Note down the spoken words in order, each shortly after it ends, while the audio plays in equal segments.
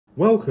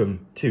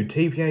Welcome to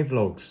TPA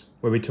Vlogs,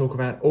 where we talk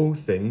about all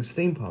things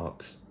theme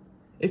parks.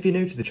 If you're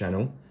new to the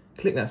channel,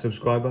 click that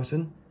subscribe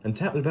button and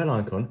tap the bell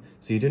icon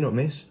so you do not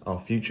miss our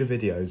future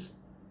videos.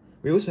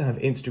 We also have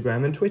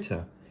Instagram and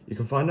Twitter. You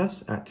can find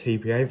us at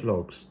TPA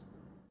Vlogs.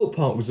 Thorpe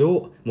Park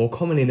Resort, more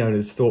commonly known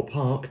as Thorpe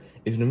Park,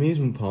 is an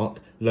amusement park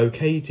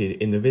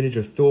located in the village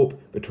of Thorpe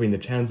between the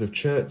towns of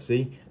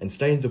Chertsey and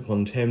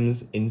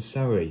Staines-upon-Thames in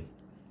Surrey.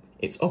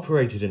 It's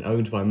operated and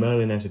owned by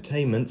Merlin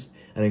Entertainments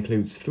and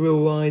includes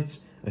thrill rides,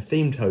 a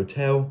themed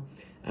hotel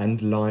and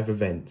live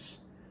events.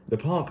 The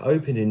park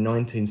opened in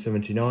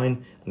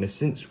 1979 and has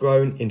since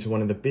grown into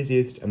one of the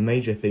busiest and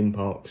major theme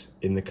parks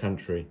in the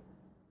country.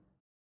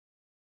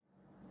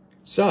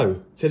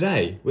 So,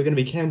 today we're going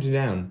to be counting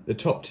down the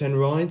top 10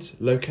 rides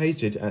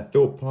located at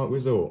Thorpe Park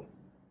Resort.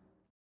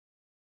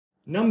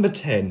 Number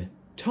 10.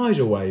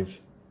 Tidal Wave.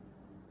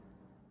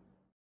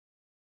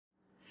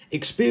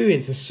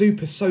 Experience a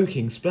super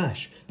soaking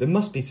splash that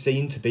must be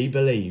seen to be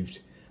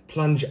believed.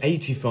 Plunge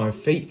 85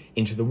 feet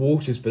into the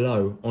waters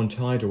below on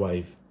Tidal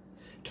Wave.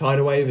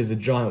 Tidal Wave is a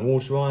giant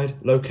water ride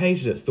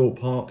located at Thorpe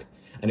Park,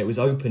 and it was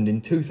opened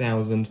in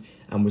 2000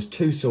 and was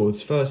Two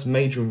Swords' first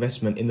major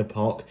investment in the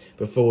park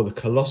before the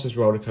Colossus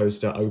roller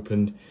coaster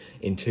opened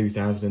in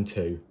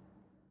 2002.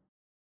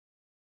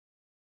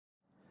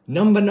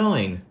 Number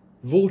 9.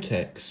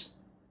 Vortex.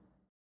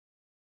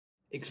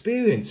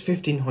 Experience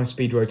 15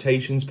 high-speed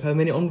rotations per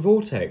minute on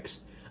Vortex,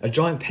 a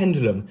giant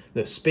pendulum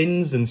that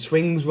spins and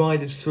swings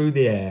riders through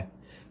the air.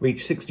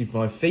 Reach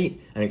 65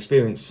 feet and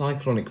experience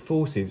cyclonic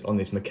forces on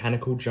this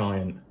mechanical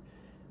giant.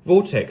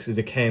 Vortex is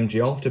a KMG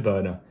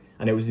afterburner,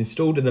 and it was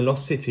installed in the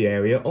Lost City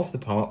area of the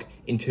park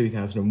in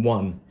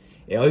 2001.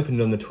 It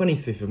opened on the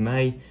 25th of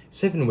May,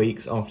 7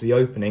 weeks after the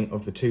opening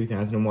of the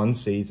 2001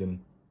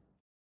 season.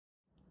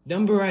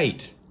 Number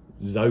 8.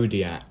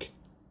 Zodiac.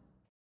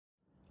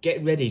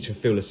 Get ready to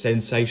feel a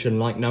sensation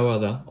like no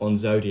other on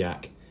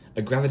Zodiac.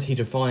 A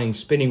gravity-defying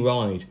spinning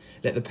ride.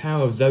 Let the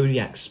power of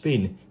Zodiac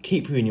spin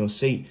keep you in your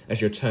seat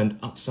as you're turned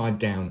upside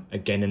down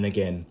again and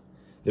again.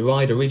 The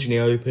ride originally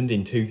opened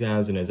in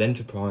 2000 as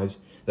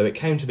Enterprise, though it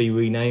came to be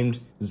renamed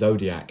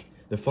Zodiac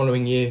the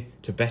following year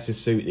to better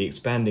suit the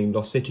expanding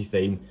Lost City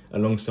theme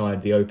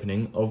alongside the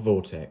opening of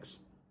Vortex.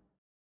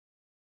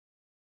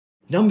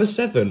 Number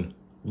 7.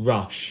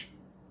 Rush.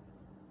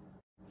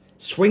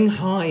 Swing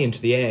high into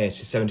the air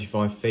to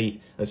 75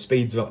 feet at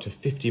speeds of up to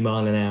 50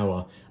 miles an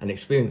hour and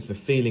experience the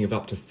feeling of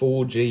up to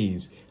 4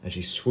 Gs as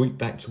you swoop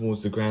back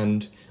towards the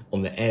ground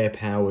on the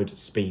air-powered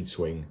speed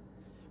swing.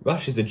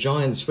 Rush is a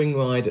giant swing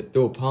ride at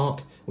Thorpe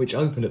Park, which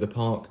opened at the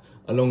park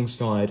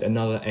alongside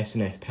another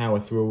S&S power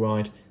thrill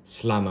ride,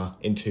 Slammer,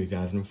 in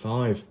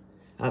 2005.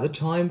 At the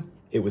time,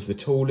 it was the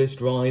tallest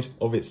ride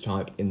of its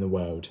type in the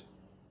world.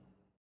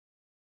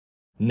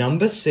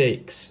 Number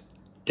 6.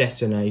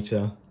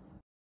 Detonator.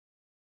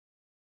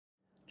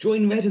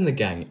 Join Red and the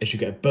gang as you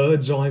get a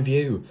bird's eye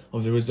view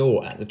of the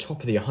resort at the top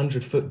of the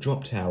 100-foot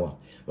drop tower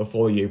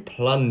before you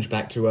plunge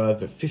back to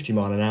Earth at 50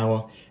 miles an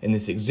hour in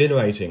this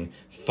exhilarating,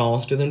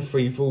 faster than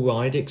freefall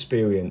ride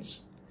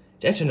experience.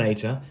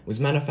 Detonator was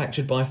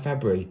manufactured by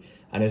Fabry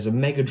and is a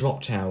mega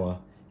drop tower.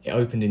 It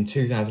opened in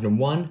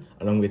 2001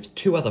 along with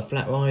 2 other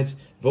flat rides,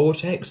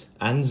 Vortex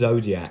and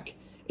Zodiac.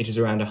 It is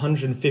around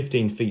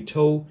 115 feet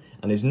tall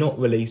and is not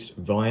released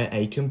via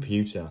a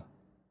computer.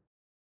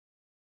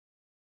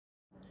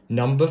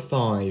 Number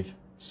 5.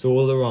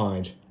 Saw the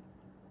Ride.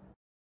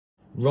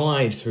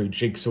 Ride through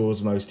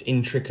Jigsaw's most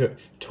intricate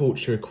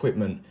torture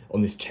equipment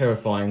on this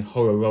terrifying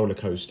horror roller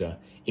coaster.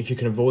 If you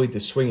can avoid the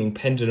swinging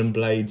pendulum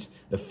blades,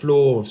 the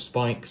floor of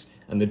spikes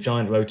and the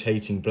giant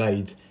rotating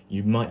blades,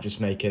 you might just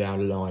make it out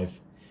alive.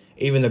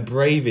 Even the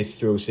bravest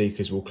thrill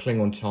seekers will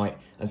cling on tight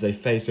as they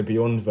face a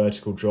beyond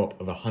vertical drop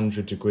of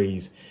 100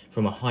 degrees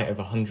from a height of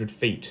 100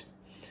 feet.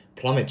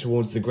 Plummet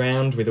towards the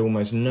ground with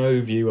almost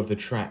no view of the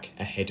track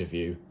ahead of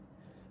you.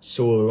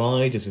 Saw the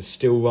Ride is a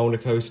steel roller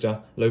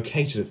coaster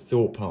located at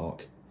Thorpe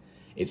Park.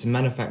 It's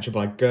manufactured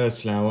by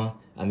Gerstlauer,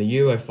 and the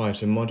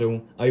Eurofighter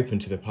model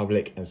opened to the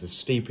public as the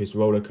steepest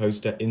roller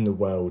coaster in the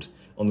world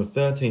on the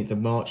 13th of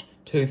March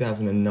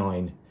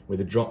 2009, with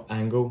a drop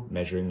angle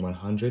measuring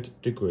 100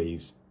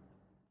 degrees.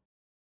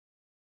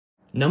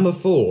 Number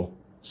 4.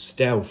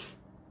 Stealth.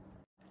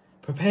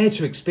 Prepare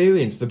to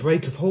experience the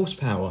break of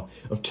horsepower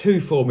of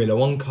 2 Formula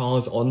 1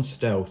 cars on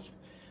Stealth.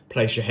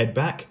 Place your head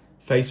back,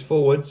 face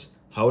forwards,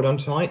 hold on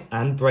tight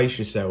and brace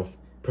yourself.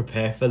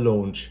 Prepare for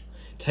launch.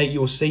 Take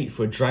your seat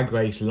for a drag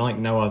race like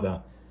no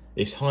other.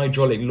 This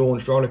hydraulic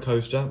launched roller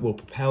coaster will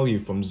propel you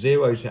from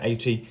 0 to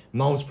 80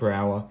 miles per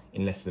hour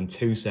in less than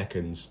 2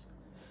 seconds.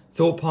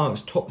 Thorpe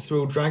Park's top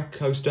thrill drag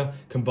coaster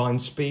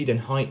combines speed and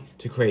height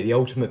to create the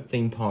ultimate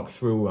theme park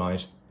thrill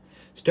ride.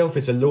 Stealth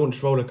is a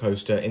launched roller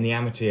coaster in the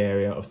Amity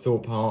area of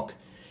Thorpe Park.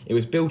 It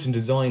was built and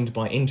designed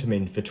by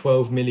Intamin for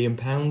 £12 million,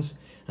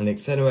 and the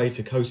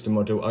accelerator coaster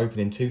model opened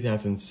in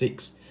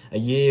 2006, a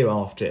year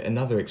after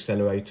another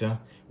accelerator,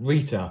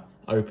 Rita,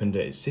 opened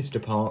at its sister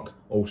park,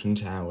 Alton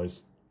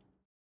Towers.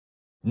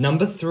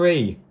 Number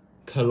 3.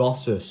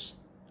 Colossus.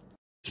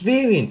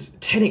 Experience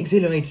 10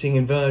 exhilarating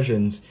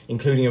inversions,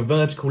 including a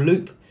vertical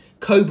loop,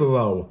 cobra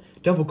roll,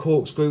 double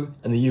corkscrew,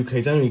 and the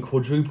UK's only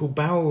quadruple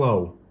barrel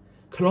roll.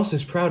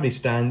 Colossus proudly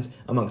stands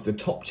amongst the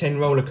top 10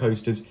 roller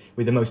coasters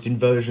with the most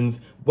inversions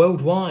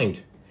worldwide.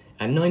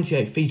 At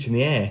 98 feet in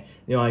the air,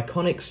 the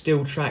iconic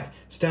steel track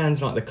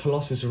stands like the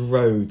Colossus of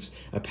Rhodes,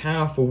 a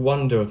powerful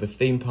wonder of the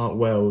theme park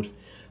world.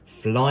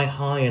 Fly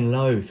high and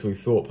low through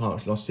Thorpe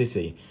Park's Lost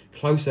City,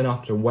 close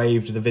enough to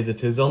wave to the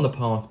visitors on the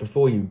path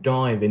before you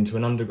dive into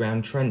an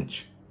underground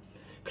trench.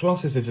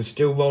 Colossus is a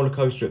steel roller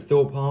coaster at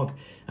Thorpe Park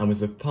and was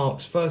the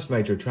park's first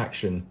major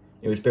attraction.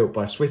 It was built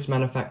by Swiss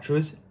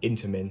manufacturers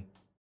Intamin.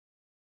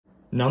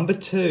 Number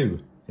 2.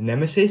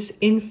 Nemesis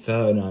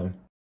Inferno.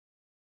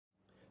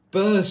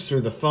 Burst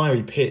through the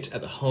fiery pit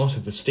at the heart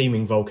of the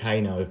steaming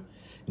volcano.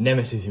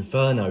 Nemesis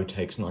Inferno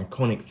takes an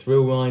iconic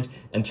thrill ride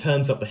and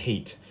turns up the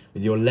heat,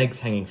 with your legs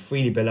hanging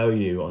freely below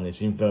you on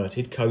this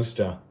inverted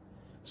coaster.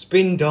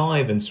 Spin,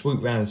 dive and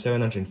swoop round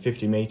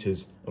 750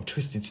 metres of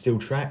twisted steel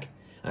track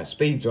at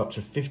speeds of up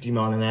to 50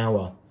 miles an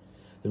hour.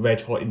 The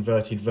red-hot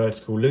inverted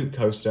vertical loop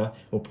coaster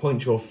will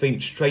point your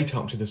feet straight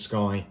up to the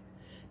sky.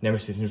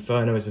 Nemesis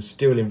Inferno is a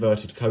steel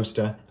inverted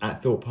coaster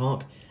at Thorpe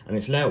Park, and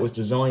its layout was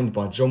designed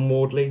by John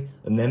Wardley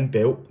and then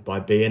built by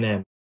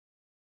B&M.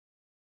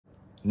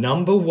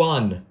 Number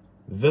 1.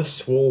 The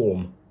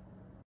Swarm.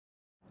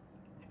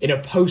 In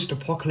a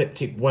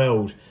post-apocalyptic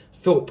world,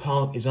 Thorpe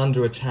Park is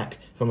under attack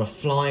from a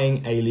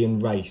flying alien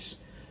race.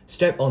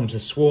 Step onto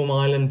Swarm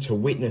Island to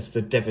witness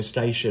the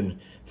devastation.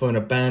 From an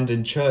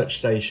abandoned church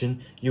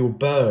station, you will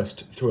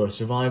burst through a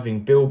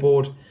surviving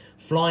billboard,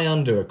 fly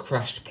under a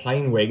crashed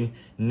plane wing,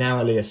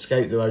 narrowly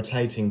escape the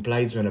rotating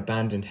blades of an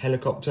abandoned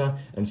helicopter,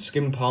 and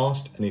skim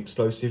past an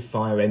explosive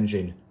fire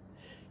engine.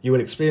 You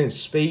will experience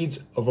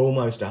speeds of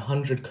almost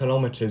 100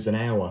 kilometers an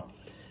hour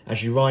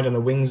as you ride on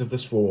the wings of the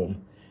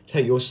Swarm.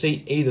 Take your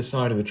seat either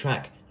side of the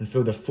track and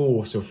feel the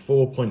force of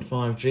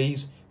 4.5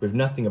 Gs with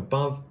nothing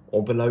above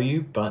or below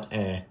you but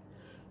air.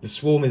 The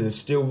Swarm is a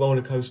steel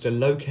roller coaster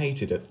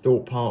located at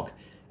Thorpe Park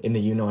in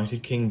the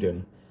United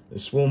Kingdom. The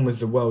Swarm was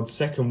the world's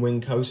second wing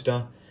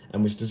coaster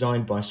and was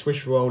designed by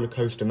Swiss roller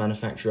coaster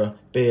manufacturer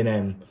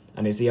B&M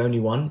and is the only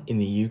one in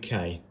the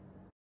UK.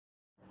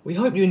 We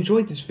hope you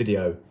enjoyed this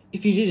video.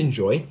 If you did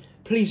enjoy,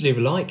 please leave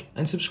a like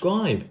and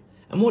subscribe.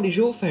 And what is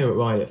your favourite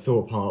ride at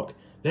Thorpe Park?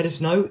 Let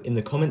us know in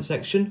the comment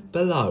section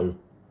below.